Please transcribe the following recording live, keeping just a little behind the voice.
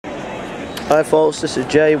Hi folks, this is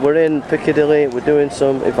Jay. We're in Piccadilly. We're doing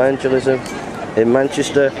some evangelism in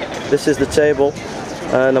Manchester. This is the table,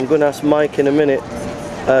 and I'm going to ask Mike in a minute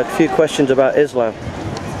a few questions about Islam.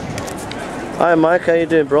 Hi Mike, how you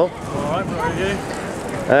doing, bro? Alright, bro, how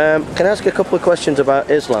are you? Can I ask a couple of questions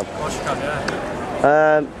about Islam? Of course you can,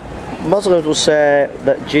 yeah. Muslims will say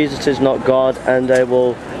that Jesus is not God, and they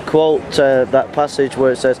will quote that passage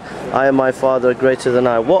where it says, "I and my Father are greater than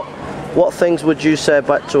I." What things would you say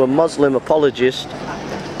back to a Muslim apologist,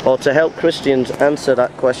 or to help Christians answer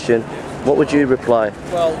that question? What would you reply?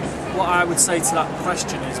 Well, what I would say to that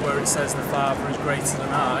question is where it says the Father is greater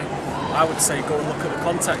than I would say go and look at the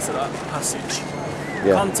context of that passage.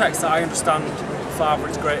 The context that I understand the Father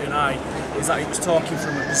is greater than I is that he was talking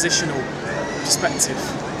from a positional perspective.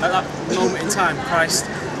 At that moment in time, Christ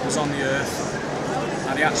was on the earth,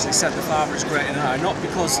 and he actually said the Father is greater than I, not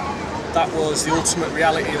because that was the ultimate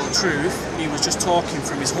reality or truth. He was just talking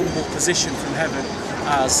from his humble position from heaven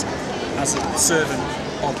as a servant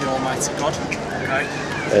of the Almighty God. Okay?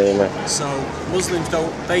 Amen. So Muslims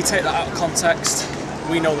they take that out of context.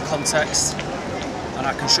 We know the context, and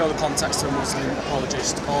I can show the context to a Muslim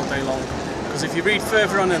apologist all day long. Because if you read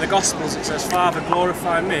further on in the Gospels, it says, "Father,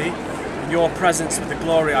 glorify me in your presence with the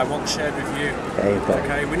glory I once shared with you." Amen.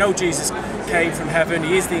 Okay? We know Jesus came from heaven.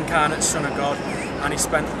 He is the incarnate Son of God, and he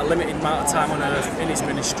spent a limited amount of time on earth in his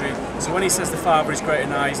ministry. So when he says the Father is greater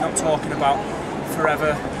than I, he's not talking about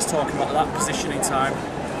forever, he's talking about that position in time.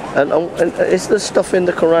 And is there stuff in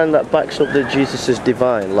the Quran that backs up that Jesus is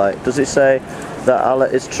divine? Like, does it say that Allah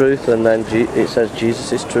is truth and then it says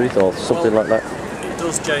Jesus is truth, or something like that? It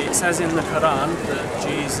does, Jay. It says in the Quran that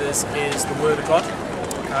Jesus is the Word of God,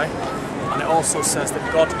 okay? And it also says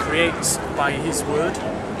that God creates by his word,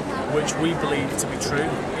 which we believe to be true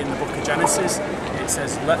in the book of Genesis. It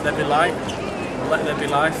says, "Let there be light, let there be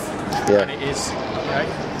life," and it is. Okay?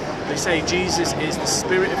 They say Jesus is the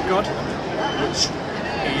Spirit of God, which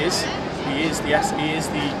he is. He is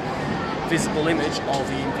the visible image of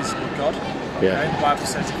the invisible God. Okay? The Bible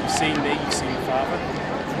says, "If you've seen me, you've seen the Father."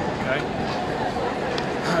 Okay.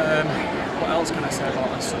 What else can I say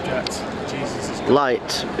about this subject? Jesus is God.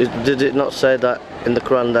 Light. Did it not say that in the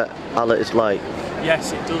Quran that Allah is light?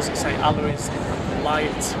 Yes, it does. It says Allah is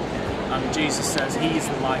light, and Jesus says he is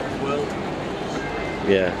the light of the world.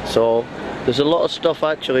 Yeah, so there's a lot of stuff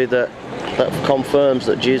actually that confirms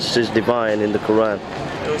that Jesus is divine in the Quran.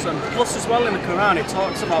 It does, and plus as well in the Quran it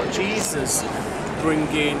talks about Jesus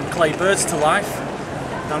bringing clay birds to life.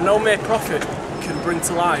 Now no mere prophet can bring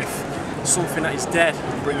to life something that is dead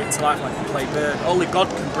and bring it to life like a clay bird. Only God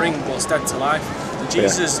can bring what's dead to life, and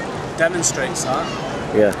Jesus demonstrates that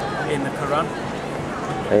in the Quran.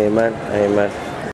 Amen, amen.